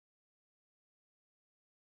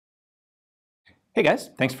Hey guys,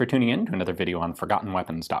 thanks for tuning in to another video on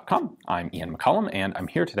ForgottenWeapons.com. I'm Ian McCollum, and I'm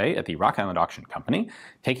here today at the Rock Island Auction Company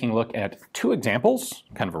taking a look at two examples,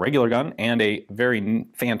 kind of a regular gun and a very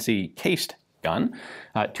fancy cased gun,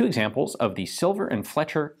 two examples of the Silver and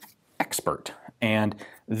Fletcher Expert. And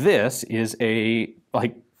this is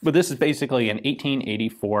this is basically an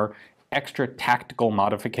 1884 extra tactical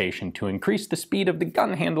modification to increase the speed of the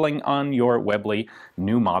gun handling on your Webley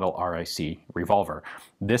new Model RIC revolver.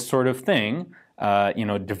 This sort of thing,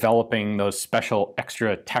 developing those special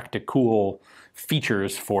extra Tacticool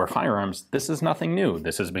features for firearms, this is nothing new.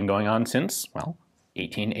 This has been going on since, well,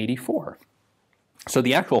 1884. So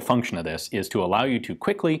the actual function of this is to allow you to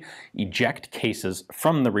quickly eject cases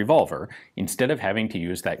from the revolver instead of having to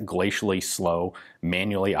use that glacially slow,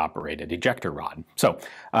 manually operated ejector rod. So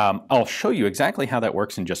I'll show you exactly how that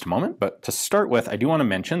works in just a moment, but to start with, I do want to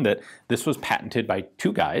mention that this was patented by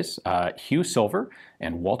two guys, Hugh Silver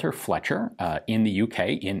and Walther Fletcher in the UK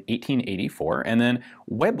in 1884, and then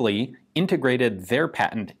Webley integrated their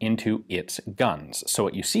patent into its guns. So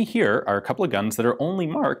what you see here are a couple of guns that are only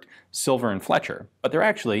marked Silver and Fletcher, but they're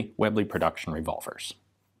actually Webley production revolvers.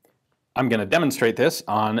 I'm going to demonstrate this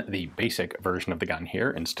on the basic version of the gun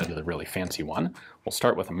here instead of the really fancy one. We'll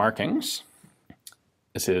start with the markings.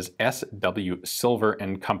 This is S.W. Silver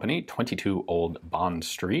and Company, 22 Old Bond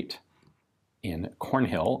Street in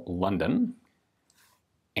Cornhill, London.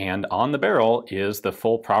 And on the barrel is the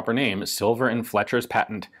full proper name, Silver and Fletcher's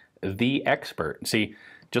patent, the Expert. See,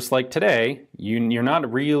 just like today, you're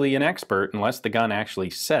not really an expert unless the gun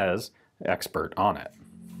actually says Expert on it.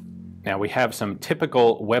 Now we have some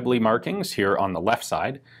typical Webley markings here on the left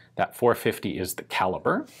side. That 450 is the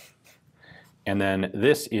caliber. And then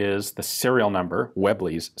this is the serial number,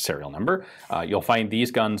 Webley's serial number. You'll find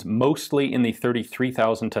these guns mostly in the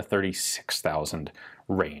 33,000 to 36,000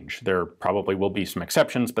 range. There probably will be some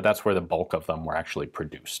exceptions, but that's where the bulk of them were actually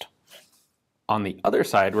produced. On the other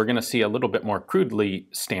side, we're going to see a little bit more crudely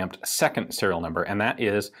stamped second serial number, and that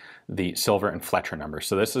is the Silver and Fletcher number.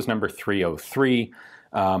 So this is number 303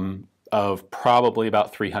 of probably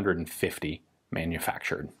about 350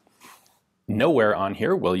 manufactured. Nowhere on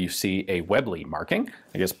here will you see a Webley marking.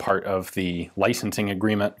 I guess part of the licensing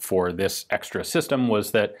agreement for this extra system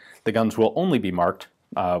was that the guns will only be marked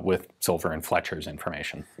with Silver and Fletcher's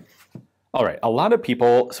information. All right, a lot of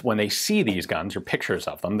people, when they see these guns or pictures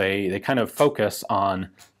of them, they kind of focus on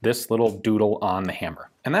this little doodle on the hammer.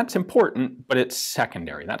 And that's important, but it's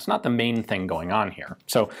secondary. That's not the main thing going on here.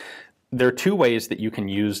 So there are two ways that you can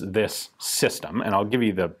use this system, and I'll give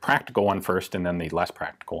you the practical one first and then the less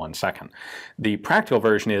practical one second. The practical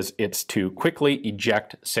version is it's to quickly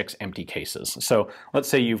eject 6 empty cases. So let's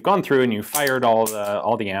say you've gone through and you fired all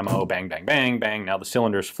the ammo, bang, bang, bang, bang, now the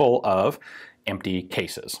cylinder's full of empty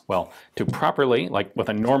cases. Well, to properly, like with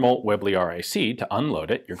a normal Webley RIC, to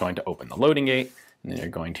unload it, you're going to open the loading gate, and then you're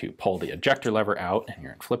going to pull the ejector lever out, and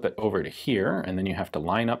you're going to flip it over to here, and then you have to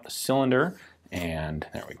line up the cylinder, and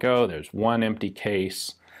there we go, there's one empty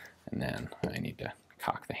case, and then I need to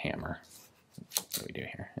cock the hammer. What do we do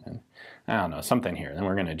here? And I don't know, something here. Then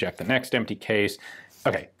we're going to eject the next empty case.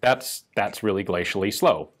 Okay, that's really glacially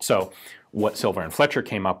slow. So what Silver and Fletcher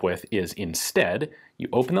came up with is instead you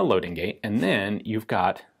open the loading gate and then you've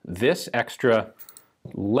got this extra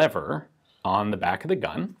lever on the back of the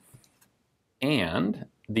gun, and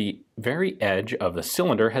the very edge of the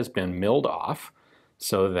cylinder has been milled off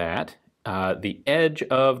so that the edge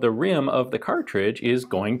of the rim of the cartridge is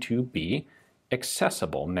going to be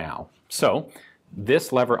accessible now. So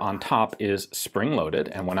this lever on top is spring-loaded,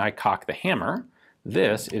 and when I cock the hammer,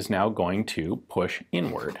 this is now going to push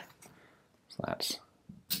inward. So that's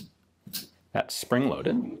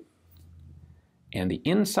spring-loaded. And the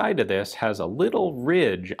inside of this has a little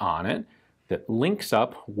ridge on it that links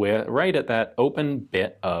up with right at that open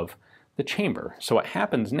bit of the chamber. So what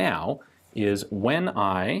happens now is when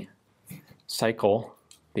I cycle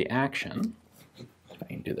the action, if I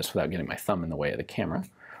can do this without getting my thumb in the way of the camera,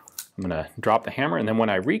 I'm going to drop the hammer, and then when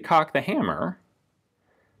I recock the hammer,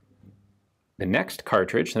 the next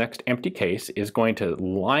cartridge, the next empty case, is going to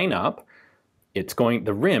line up.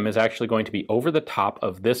 The rim is actually going to be over the top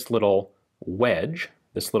of this little wedge,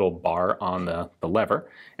 this little bar on the lever,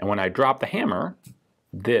 and when I drop the hammer,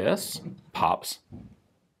 this pops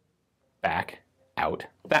back out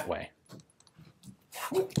that way.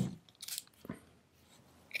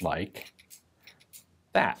 Like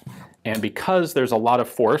that. And because there's a lot of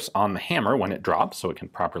force on the hammer when it drops, so it can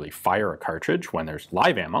properly fire a cartridge when there's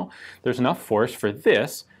live ammo, there's enough force for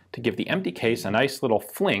this to give the empty case a nice little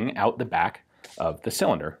fling out the back of the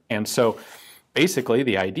cylinder. And so basically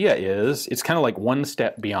the idea is it's kind of like one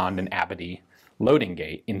step beyond an Abadie loading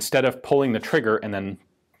gate, instead of pulling the trigger and then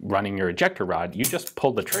running your ejector rod, you just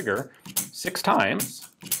pull the trigger 6 times,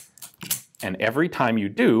 and every time you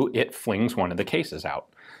do, it flings one of the cases out.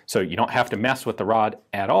 So you don't have to mess with the rod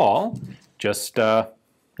at all. Just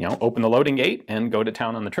open the loading gate and go to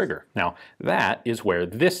town on the trigger. Now that is where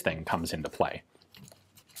this thing comes into play.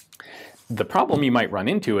 The problem you might run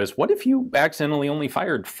into is, what if you accidentally only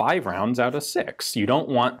fired 5 rounds out of 6? You don't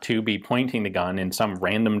want to be pointing the gun in some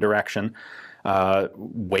random direction,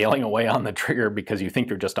 wailing away on the trigger because you think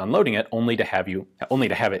you're just unloading it, only to have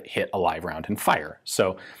it hit a live round and fire.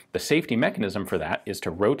 So the safety mechanism for that is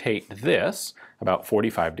to rotate this about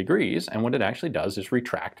 45 degrees, and what it actually does is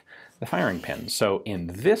retract the firing pin. So in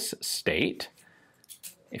this state,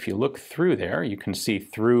 if you look through there, you can see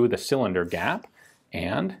through the cylinder gap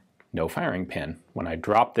and no firing pin. When I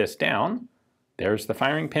drop this down, there's the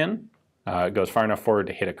firing pin. It goes far enough forward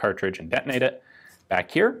to hit a cartridge and detonate it. Back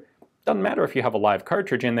here, doesn't matter if you have a live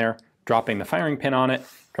cartridge in there, dropping the firing pin on it,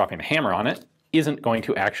 dropping the hammer on it, isn't going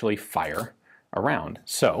to actually fire a round.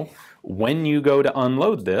 So when you go to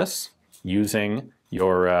unload this using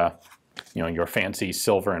your fancy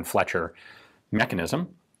Silver and Fletcher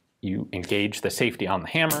mechanism, you engage the safety on the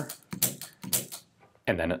hammer,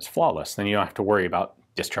 and then it's flawless. Then you don't have to worry about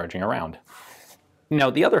discharging a round. Now,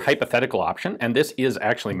 the other hypothetical option, and this is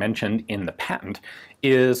actually mentioned in the patent,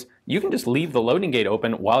 is you can just leave the loading gate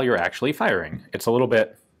open while you're actually firing. It's a little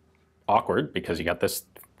bit awkward because you got this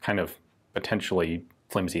kind of potentially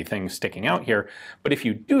flimsy thing sticking out here, but if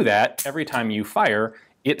you do that, every time you fire,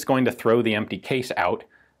 it's going to throw the empty case out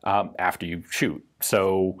after you shoot.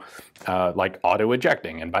 So like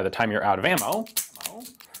auto-ejecting, and by the time you're out of ammo,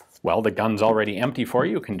 well, the gun's already empty for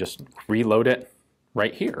you. You can just reload it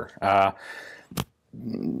right here.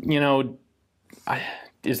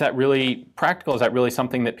 Is that really practical? Is that really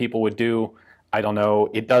something that people would do? I don't know.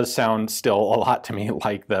 It does sound still a lot to me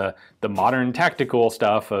like the modern Tacticool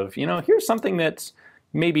stuff of, here's something that's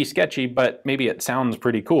maybe sketchy, but maybe it sounds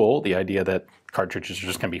pretty cool. The idea that cartridges are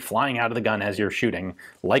just going to be flying out of the gun as you're shooting,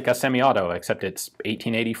 like a semi-auto, except it's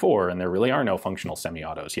 1884 and there really are no functional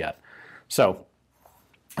semi-autos yet. So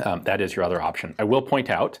that is your other option. I will point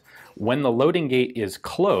out, when the loading gate is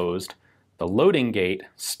closed, the loading gate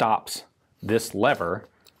stops this lever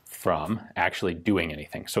from actually doing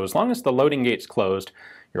anything. So as long as the loading gate's closed,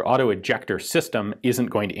 your auto-ejector system isn't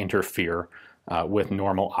going to interfere with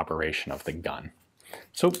normal operation of the gun.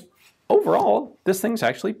 So overall, this thing's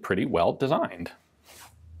actually pretty well designed.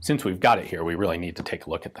 Since we've got it here, we really need to take a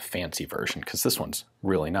look at the fancy version, because this one's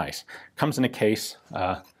really nice. Comes in a case,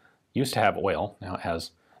 used to have oil, now it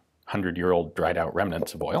has 100-year-old dried out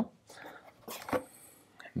remnants of oil.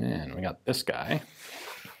 And then we got this guy.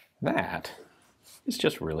 That is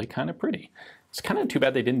just really kind of pretty. It's kind of too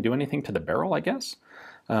bad they didn't do anything to the barrel, I guess.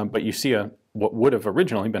 But you see what would have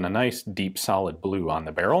originally been a nice deep solid blue on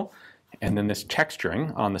the barrel, and then this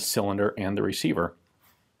texturing on the cylinder and the receiver.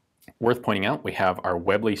 Worth pointing out, we have our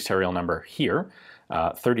Webley serial number here,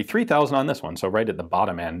 33,000 on this one, so right at the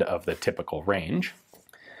bottom end of the typical range.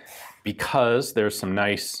 Because there's some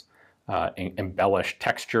nice embellished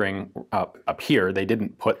texturing up here, they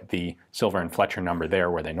didn't put the Silver and Fletcher number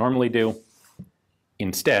there where they normally do.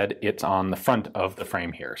 Instead, it's on the front of the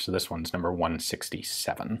frame here. So this one's number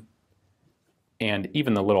 167. And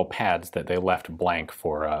even the little pads that they left blank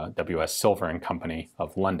for W.S. Silver and Company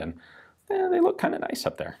of London, they look kind of nice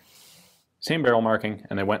up there. Same barrel marking,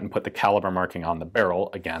 and they went and put the caliber marking on the barrel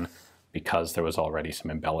again because there was already some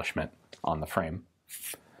embellishment on the frame.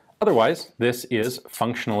 Otherwise, this is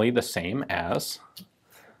functionally the same as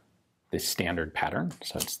the standard pattern.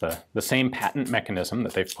 So it's the same patent mechanism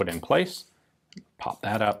that they've put in place. Pop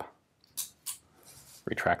that up,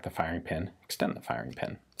 retract the firing pin, extend the firing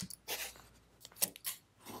pin.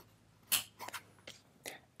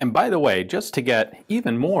 And by the way, just to get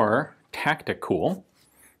even more Tacticool,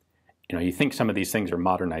 you think some of these things are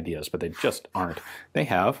modern ideas, but they just aren't. They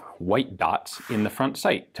have white dots in the front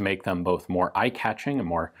sight to make them both more eye-catching and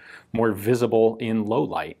more visible in low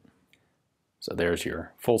light. So there's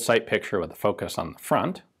your full sight picture with the focus on the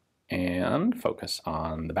front and focus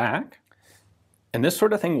on the back. And this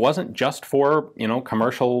sort of thing wasn't just for,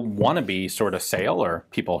 commercial wannabe sort of sale or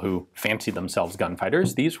people who fancy themselves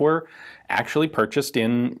gunfighters. These were actually purchased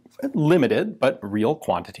in limited but real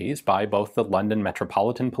quantities by both the London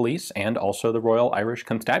Metropolitan Police and also the Royal Irish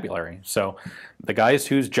Constabulary. So the guys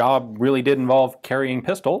whose job really did involve carrying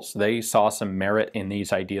pistols, they saw some merit in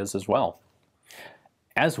these ideas as well.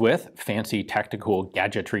 As with fancy tactical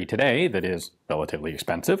gadgetry today that is relatively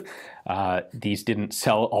expensive, these didn't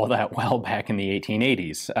sell all that well back in the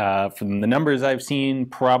 1880s. From the numbers I've seen,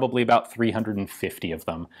 probably about 350 of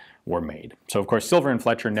them were made. So of course Silver and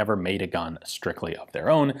Fletcher never made a gun strictly of their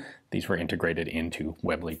own. These were integrated into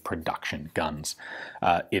Webley production guns.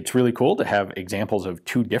 It's really cool to have examples of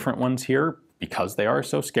two different ones here because they are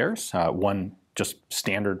so scarce. One just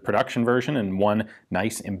standard production version and one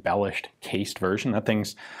nice embellished cased version. That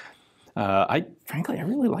thing's, frankly, I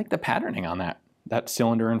really like the patterning on that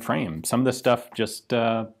cylinder and frame. Some of this stuff just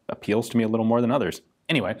appeals to me a little more than others.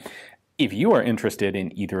 Anyway, if you are interested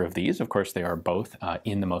in either of these, of course they are both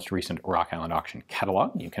in the most recent Rock Island Auction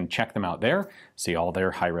catalog. You can check them out there, see all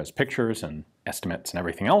their high-res pictures and estimates and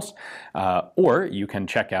everything else. Or you can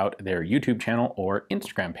check out their YouTube channel or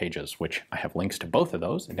Instagram pages, which I have links to both of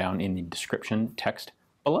those down in the description text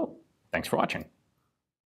below. Thanks for watching.